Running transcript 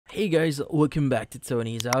Hey guys, welcome back to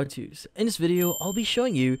Tony's How To's. In this video, I'll be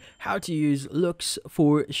showing you how to use Loox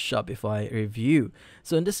for Shopify review.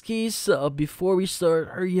 So in this case, before we start,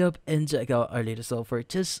 hurry up and check out our latest offer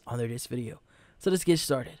just under this video. So let's get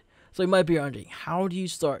started. So you might be wondering, how do you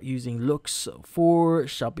start using Loox for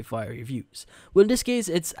Shopify reviews? Well, in this case,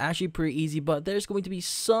 it's actually pretty easy, but there's going to be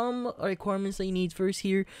some requirements that you need first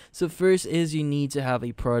here. So first is you need to have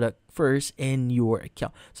a product first in your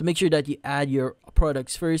account. So make sure that you add your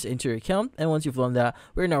products first into your account. And once you've done that,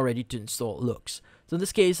 we're now ready to install Loox. So in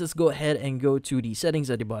this case, let's go ahead and go to the settings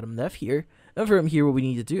at the bottom left here. And from here, what we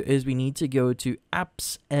need to do is we need to go to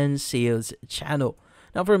Apps and Sales Channel.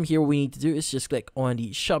 Now from here, what we need to do is just click on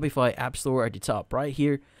the Shopify App Store at the top right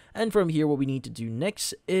here. And from here, what we need to do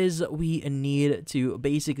next is we need to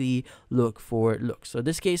basically look for Loox. So in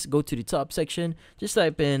this case, go to the top section, just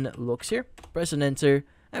type in Loox here, press and enter.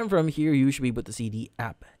 And from here, you should be able to see the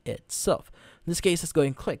app itself. In this case, let's go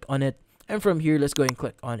and click on it. And from here, let's go and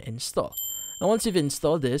click on install. Now, once you've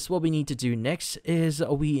installed this, what we need to do next is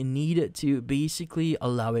we need to basically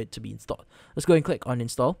allow it to be installed. Let's go and click on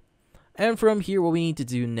install. And from here, what we need to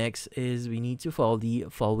do next is we need to follow the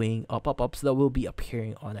following pop-ups that will be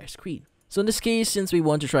appearing on our screen. So in this case, since we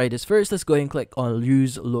want to try this first, let's go ahead and click on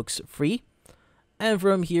Use Loox Free. And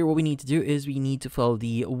from here, what we need to do is we need to follow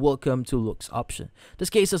the Welcome to Loox option. In this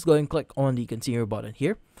case, let's go ahead and click on the Continue button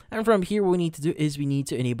here. And from here, what we need to do is we need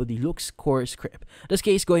to enable the Loox Core script. In this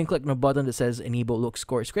case, go ahead and click on the button that says Enable Loox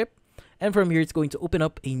Core script. And from here, it's going to open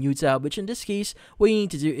up a new tab, which in this case, what you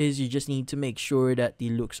need to do is you just need to make sure that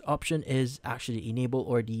the Loox option is actually enabled,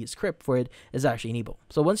 or the script for it is actually enabled.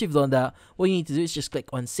 So once you've done that, what you need to do is just click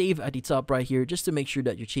on Save at the top right here, just to make sure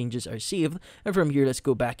that your changes are saved. And from here, let's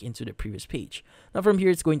go back into the previous page. Now from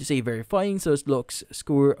here, it's going to say verifying, so Loox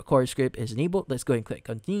Core script is enabled. Let's go and click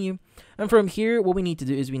Continue. And from here, what we need to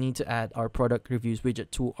do is we need to add our product reviews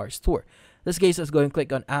widget to our store. In this case, let's go and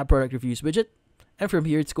click on Add Product Reviews Widget. And from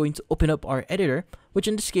here, it's going to open up our editor, which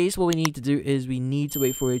in this case, what we need to do is we need to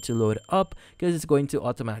wait for it to load up because it's going to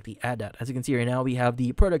automatically add that. As you can see right now, we have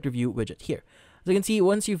the product review widget here. As you can see,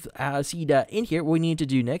 once you've see that in here, what we need to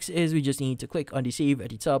do next is we just need to click on the save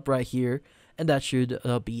at the top right here, and that should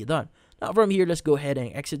be done. Now from here, let's go ahead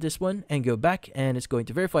and exit this one and go back, and it's going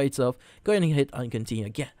to verify itself. Go ahead and hit on continue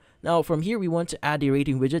again. Now from here, we want to add a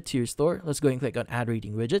rating widget to your store. Let's go ahead and click on add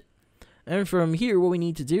rating widget. And from here, what we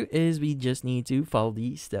need to do is we just need to follow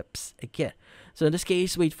these steps again. So in this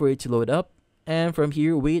case, wait for it to load up. And from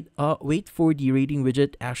here, wait for the rating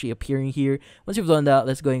widget actually appearing here. Once you've done that,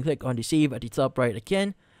 let's go and click on the save at the top right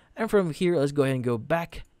again. And from here, let's go ahead and go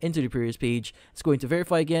back into the previous page. It's going to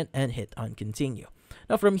verify again and hit on continue.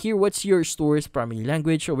 Now from here, what's your store's primary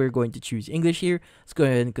language? So we're going to choose English here. Let's go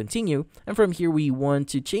ahead and continue. And from here, we want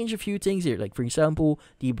to change a few things here. Like for example,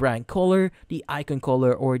 the brand color, the icon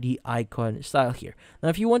color, or the icon style here. Now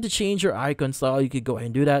if you want to change your icon style, you could go ahead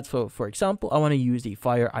and do that. So for example, I want to use the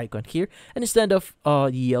fire icon here. And instead of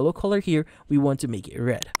the yellow color here, we want to make it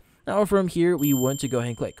red. Now from here, we want to go ahead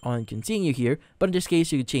and click on continue here, but in this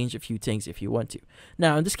case, you can change a few things if you want to.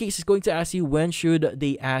 Now in this case, it's going to ask you when should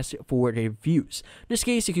they ask for reviews. In this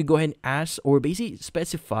case, you could go ahead and ask, or basically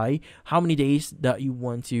specify how many days that you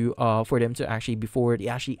want to for them to actually, before they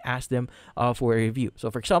actually ask them for a review.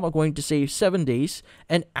 So for example, I'm going to say 7 days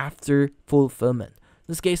and after fulfillment. In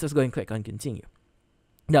this case, let's go ahead and click on continue.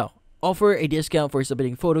 Now, offer a discount for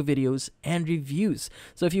submitting photo videos and reviews.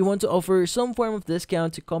 So if you want to offer some form of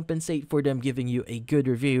discount to compensate for them giving you a good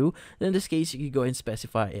review, then in this case, you can go ahead and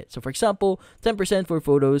specify it. So for example, 10% for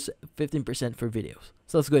photos, 15% for videos.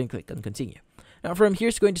 So let's go ahead and click on continue. Now from here,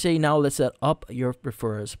 it's going to say, now let's set up your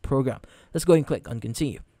referrals program. Let's go ahead and click on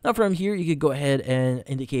continue. Now from here, you could go ahead and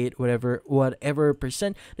indicate whatever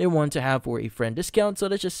percent they want to have for a friend discount. So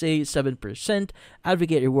let's just say 7%.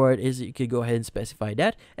 Advocate reward is, you could go ahead and specify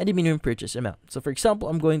that, and the minimum purchase amount. So for example,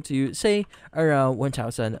 I'm going to say around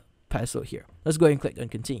 1,000 peso here. Let's go ahead and click on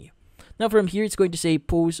continue. Now from here, it's going to say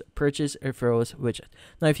post purchase referrals widget.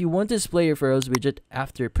 Now if you want to display referrals widget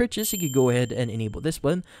after purchase, you could go ahead and enable this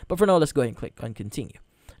one. But for now, let's go ahead and click on continue.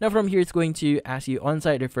 Now from here, it's going to ask you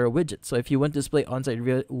on-site referral widgets. So if you want to display on-site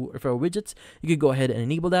referral widgets, you could go ahead and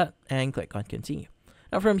enable that and click on continue.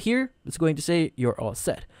 Now from here, it's going to say you're all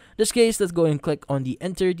set. In this case, let's go and click on the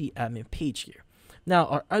enter the admin page here. Now,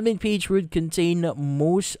 our admin page would contain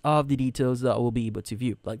most of the details that we'll be able to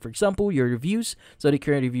view. Like, for example, your reviews. So the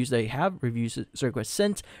current reviews that you have, reviews requests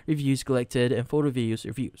sent, reviews collected, and photo videos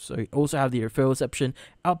reviews. So you also have the referral section,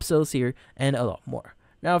 upsells here, and a lot more.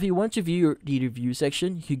 Now, if you want to view the review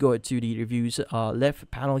section, you go to the reviews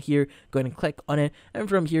left panel here, go ahead and click on it. And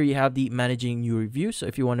from here, you have the managing new reviews. So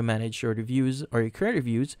if you want to manage your reviews or your current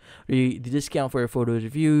reviews, the discount for photo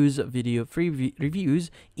reviews, video free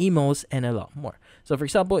reviews, emails, and a lot more. So for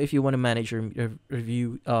example, if you want to manage your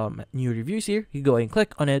review new reviews here, you go ahead and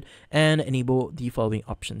click on it and enable the following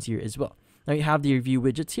options here as well. Now you have the review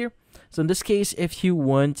widgets here. So in this case, if you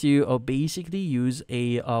want to basically use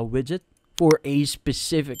a widget for a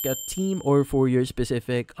specific team or for your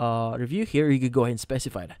specific review here, you could go ahead and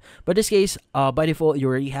specify that. But in this case, by default, you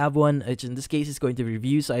already have one, which in this case is going to be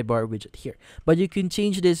review sidebar widget here. But you can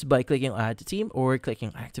change this by clicking add to team or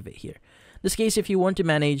clicking activate here. In this case, if you want to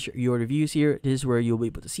manage your reviews here, this is where you'll be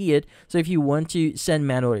able to see it. So if you want to send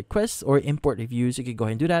manual requests or import reviews, you can go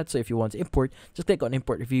ahead and do that. So if you want to import, just click on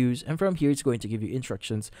import reviews, and from here, it's going to give you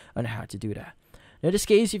instructions on how to do that. Now, in this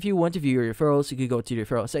case, if you want to view your referrals, you could go to the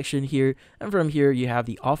referral section here, and from here you have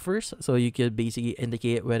the offers. So you could basically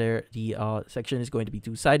indicate whether the section is going to be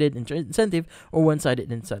two-sided incentive or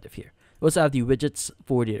one-sided incentive here. We also have the widgets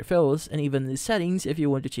for the referrals and even the settings if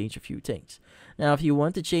you want to change a few things. Now, if you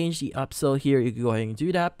want to change the upsell here, you can go ahead and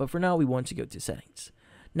do that, but for now, we want to go to settings.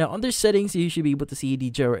 Now, under settings, you should be able to see the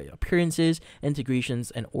general appearances,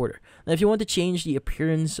 integrations, and order. Now, if you want to change the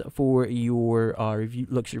appearance for your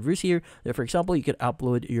Loox reviews here, for example, you could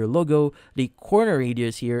upload your logo, the corner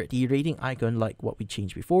radius here, the rating icon like what we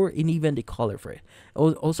changed before, and even the color for it.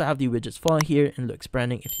 Also have the widgets font here and Loox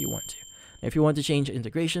branding if you want to. Now, if you want to change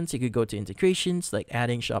integrations, you could go to integrations like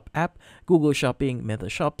adding Shop app, Google Shopping, Meta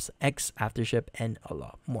Shops, X, Aftership, and a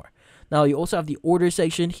lot more. Now, you also have the order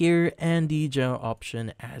section here and the general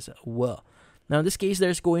option as well. Now, in this case,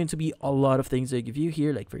 there's going to be a lot of things they give you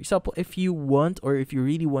here. Like, for example, if you want or if you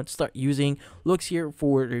really want to start using Loox here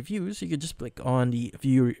for reviews, you can just click on the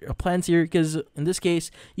view plans here, because in this case,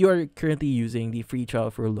 you are currently using the free trial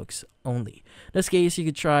for Loox only. In this case, you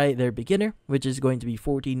could try their beginner, which is going to be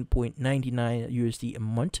 14.99 USD a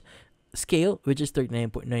month. Scale, which is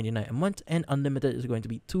 $39.99 a month, and unlimited is going to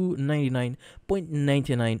be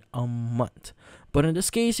 $299.99 a month. But in this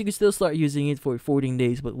case, you can still start using it for 14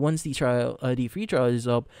 days. But once the free trial is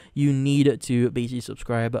up, you need to basically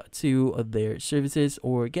subscribe to their services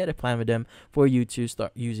or get a plan with them for you to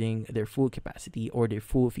start using their full capacity or their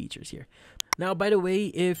full features here. Now, by the way,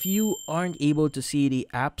 if you aren't able to see the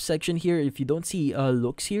app section here, if you don't see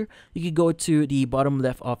Loox here, you can go to the bottom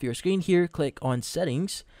left of your screen here, click on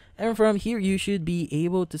settings, and from here you should be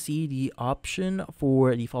able to see the option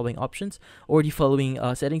for the following options or the following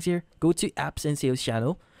settings here. Go to apps and sales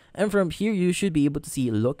channel, and from here you should be able to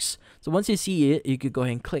see Loox. So once you see it, you could go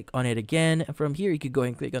ahead and click on it again, and from here you could go ahead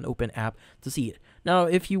and click on open app to see it. Now,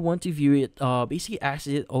 if you want to view it, basically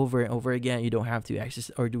access it over and over again, you don't have to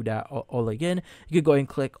access or do that all again. You could go ahead and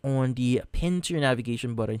click on the pin to your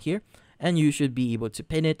navigation button here, and you should be able to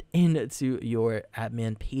pin it into your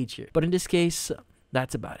admin page here. But in this case,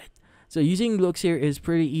 that's about it. So using Loox here is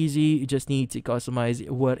pretty easy. You just need to customize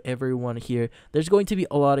whatever you want here. There's going to be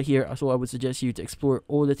a lot of here, so I would suggest you to explore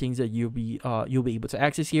all the things that you'll be able to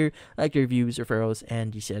access here, like reviews, referrals,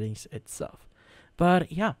 and the settings itself.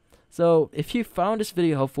 But yeah. So if you found this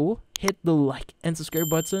video helpful, hit the like and subscribe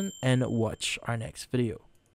button and watch our next video.